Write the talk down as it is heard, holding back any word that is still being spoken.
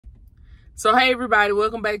So hey everybody,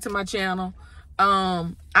 welcome back to my channel.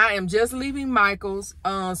 I am just leaving Michael's.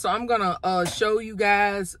 So I'm gonna show you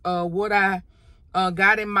guys what I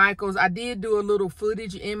got in Michael's. I did do a little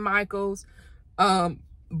footage in Michael's,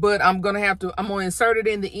 but I'm gonna insert it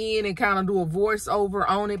in the end and kind of do a voiceover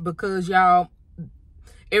on it because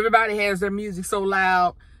everybody has their music so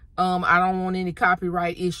loud. I don't want any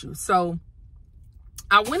copyright issues. So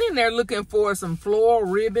I went in there looking for some floral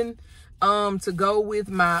ribbon to go with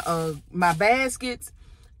my my baskets.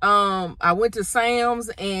 I went to Sam's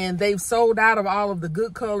and they've sold out of all of the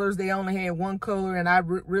good colors. They only had one color and I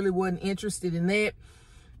really wasn't interested in that.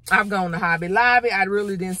 I've gone to Hobby Lobby. I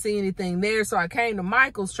really didn't see anything there. So I came to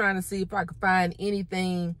Michael's trying to see if I could find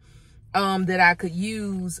anything that I could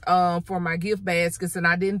use for my gift baskets, and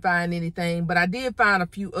I didn't find anything, but I did find a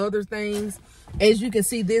few other things. As you can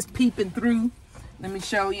see this peeping through, let me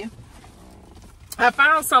show you. I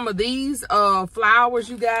found some of these flowers,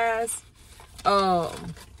 you guys.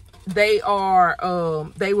 They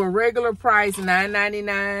were regular price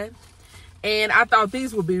 $9.99, and I thought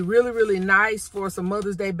these would be really nice for some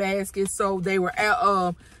Mother's Day baskets. So they were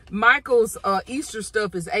Michael's Easter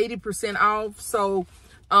stuff is 80% off. So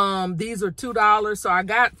these are $2. So I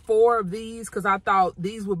got 4 of these because I thought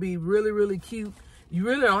these would be really cute. You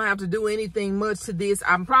really don't have to do anything much to this.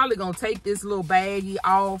 I'm probably gonna take this little baggie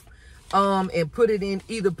off and put it in,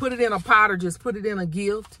 either put it in a pot or just put it in a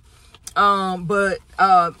gift. But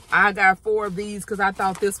I got 4 of these because I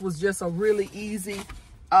thought this was just a really easy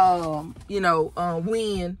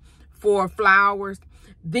win for flowers.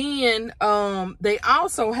 Then they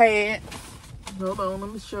also had, hold on,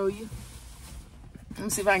 let me show you. Let me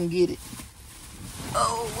see if I can get it.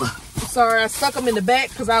 Oh, sorry, I stuck them in the back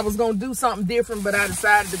because I was gonna do something different, but I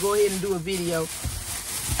decided to go ahead and do a video.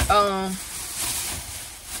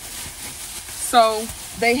 So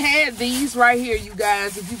they had these right here, you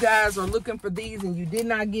guys. If you guys are looking for these and you did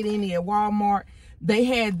not get any at Walmart, they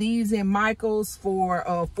had these in Michael's for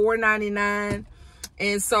 $4.99.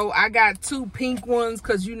 And so I got 2 pink ones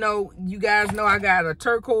because you guys know I got a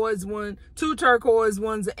turquoise one, 2 turquoise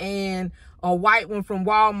ones, and a white one from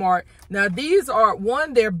Walmart. Now these are,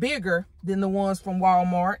 they're bigger than the ones from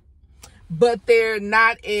Walmart, but they're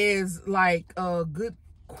not as like good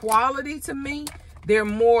quality to me. They're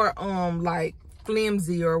more like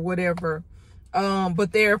flimsy or whatever.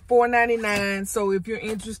 But they're $4.99. So if you're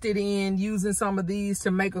interested in using some of these to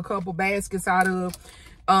make a couple baskets out of,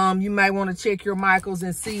 you might want to check your Michael's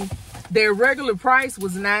and see. Their regular price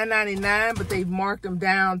was $9.99, but they've marked them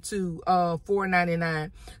down to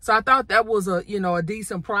 $4.99. So I thought that was a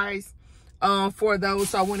decent price for those.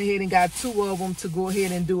 So I went ahead and got 2 of them to go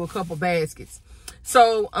ahead and do a couple baskets.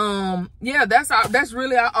 So yeah, that's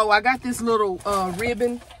really all. Oh, I got this little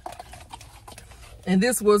ribbon, and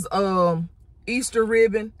this was Easter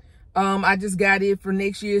ribbon. I just got it for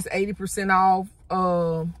next year's 80% off.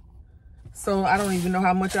 So I don't even know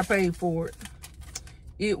how much I paid for it.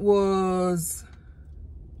 It was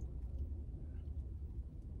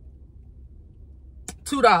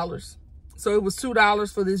 $2. So it was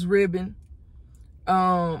 $2 for this ribbon.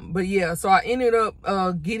 But yeah, so I ended up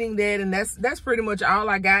getting that, and that's pretty much all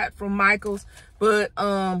I got from Michael's. But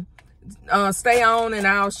stay on and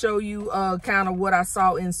I'll show you kind of what I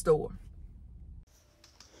saw in store.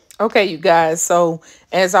 Okay, you guys, so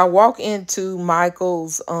as I walk into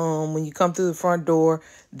Michael's, when you come through the front door,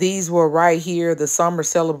 these were right here, the summer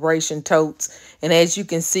celebration totes. And as you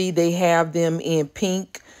can see, they have them in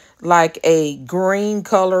pink, like a green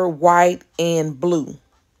color, white, and blue.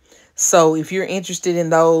 So if you're interested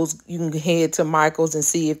in those, you can head to Michael's and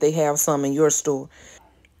see if they have some in your store.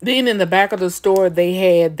 Then in the back of the store, they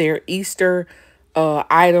had their Easter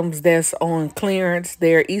items that's on clearance.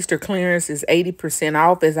 Their Easter clearance is 80%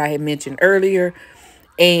 off, as I had mentioned earlier.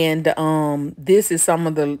 And this is some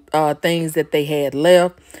of the things that they had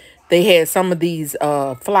left. They had some of these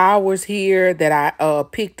flowers here that I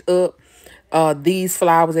picked up. These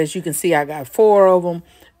flowers, as you can see, I got 4 of them.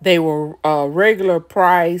 They were regular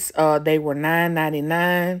price. They were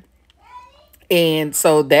 $9.99. And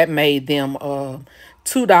so that made them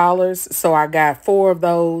 $2. So I got 4 of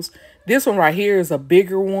those. This one right here is a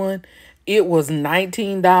bigger one. It was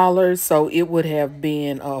 $19, so it would have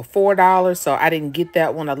been $4. So I didn't get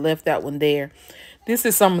that one. I left that one there. This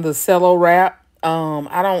is some of the cello wrap.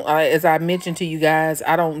 I don't, as I mentioned to you guys,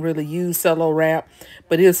 I don't really use cello wrap,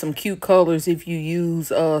 but here's some cute colors if you use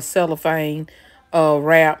cellophane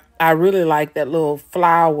wrap. I really like that little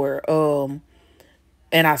flower.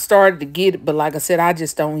 And I started to get it, but like I said, I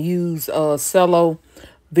just don't use cello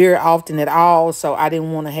very often at all, so I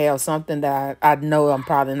didn't want to have something that I know I'm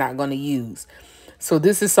probably not going to use. So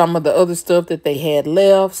this is some of the other stuff that they had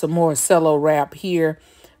left. Some more cello wrap here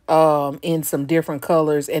in some different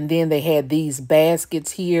colors. And then they had these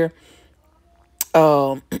baskets here.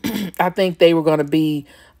 I think they were going to be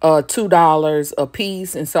 $2 a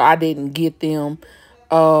piece. And so I didn't get them.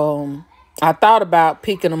 I thought about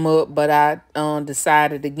picking them up, but I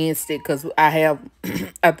decided against it because I have,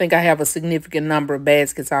 I think I have a significant number of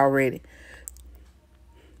baskets already.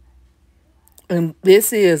 And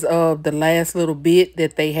this is the last little bit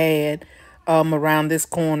that they had around this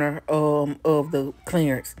corner of the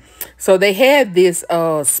clearance. So they had this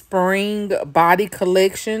spring body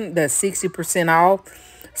collection that's 60% off.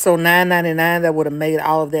 So $9.99, that would have made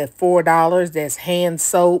all of that $4. That's hand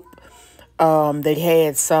soap. They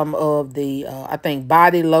had some of the, I think,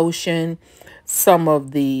 body lotion, some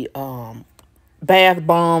of the bath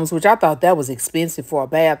bombs, which I thought that was expensive for a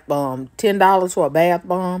bath bomb. $10 for a bath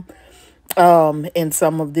bomb. And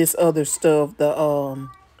some of this other stuff, the,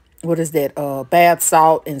 what is that? Bath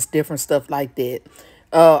salt and different stuff like that.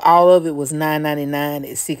 All of it was $9.99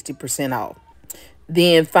 at 60% off.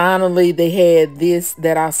 Then finally, they had this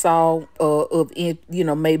that I saw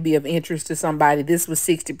maybe of interest to somebody. This was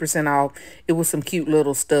 60% off. It was some cute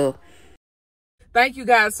little stuff. Thank you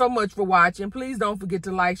guys so much for watching. Please don't forget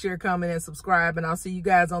to like, share, comment, and subscribe. And I'll see you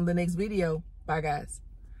guys on the next video. Bye, guys.